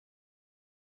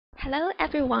Hello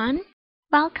everyone,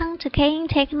 welcome to CAYIN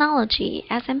Technology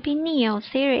SMP-NEO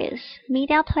series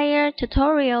media player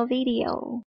tutorial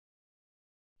video.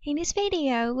 In this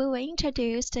video, we will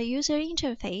introduce the user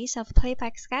interface of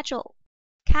Playback Schedule.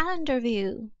 Calendar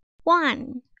view.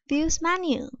 1. Views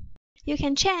menu. You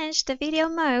can change the video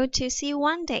mode to see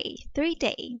 1 day, 3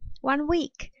 day, 1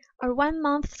 week, or 1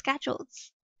 month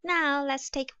schedules. Now let's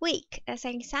take week as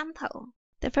an example.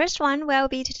 The first one will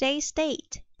be today's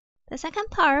date. The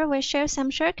second part will show some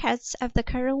shortcuts of the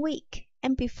current week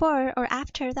and before or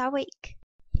after that week.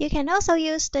 You can also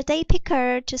use the date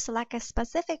picker to select a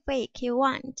specific week you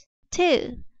want.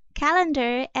 2.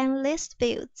 Calendar and list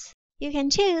views. You can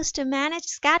choose to manage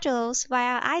schedules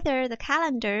via either the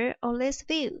calendar or list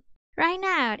view. Right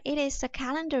now, it is the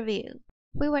calendar view.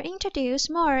 We will introduce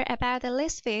more about the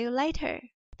list view later.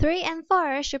 3 and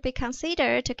 4 should be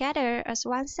considered together as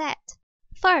one set.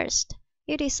 First,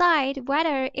 you decide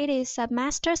whether it is a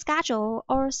master schedule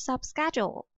or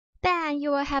subschedule. Then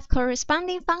you will have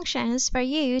corresponding functions for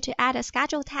you to add a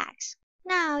schedule tags.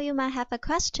 Now you might have a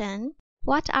question.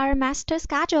 What are master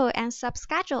schedule and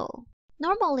subschedule?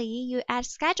 Normally, you add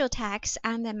schedule tags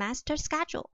on the master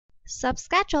schedule.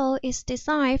 Subschedule is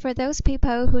designed for those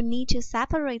people who need to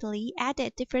separately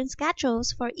edit different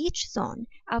schedules for each zone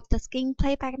of the skin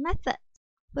playback method.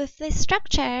 With this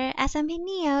structure,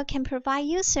 SMP-NEO can provide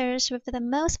users with the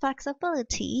most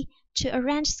flexibility to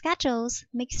arrange schedules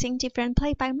mixing different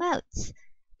playback modes,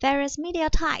 various media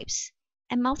types,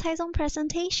 and multi-zone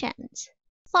presentations.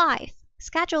 5.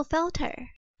 Schedule filter.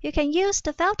 You can use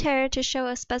the filter to show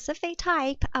a specific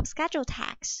type of schedule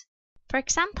tags. For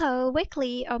example,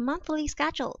 weekly or monthly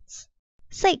schedules.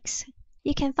 6.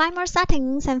 You can find more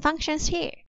settings and functions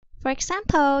here. For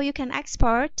example, you can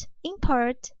export,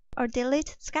 import, or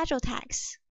delete schedule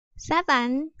tags.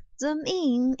 7. Zoom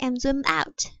in and zoom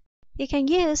out. You can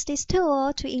use this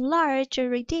tool to enlarge or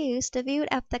reduce the view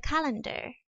of the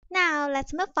calendar. Now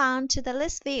let's move on to the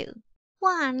list view.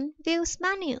 1. Views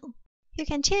menu. You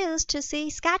can choose to see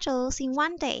schedules in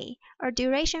 1 day or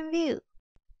duration view.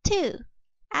 2.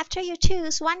 After you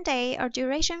choose 1 day or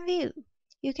duration view,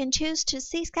 you can choose to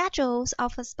see schedules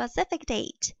of a specific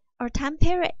date or time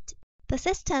period. The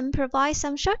system provides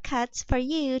some shortcuts for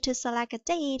you to select a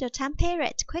date or time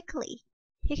period quickly.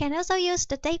 You can also use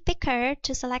the date picker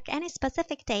to select any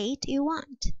specific date you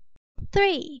want.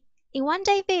 3. In 1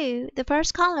 day view, the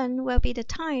first column will be the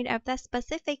time of that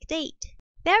specific date.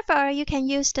 Therefore, you can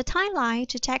use the timeline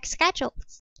to check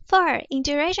schedules. 4. In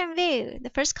duration view,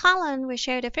 the first column will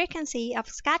show the frequency of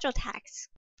schedule tags.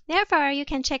 Therefore, you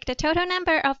can check the total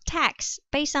number of tags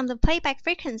based on the playback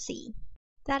frequency.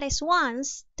 That is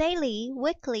once, daily,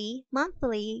 weekly,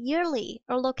 monthly, yearly,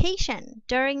 or location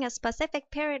during a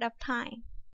specific period of time.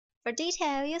 For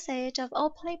detailed usage of all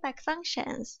playback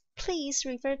functions, please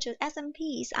refer to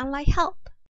SMP's online help.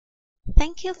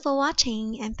 Thank you for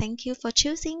watching and thank you for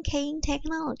choosing CAYIN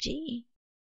Technology.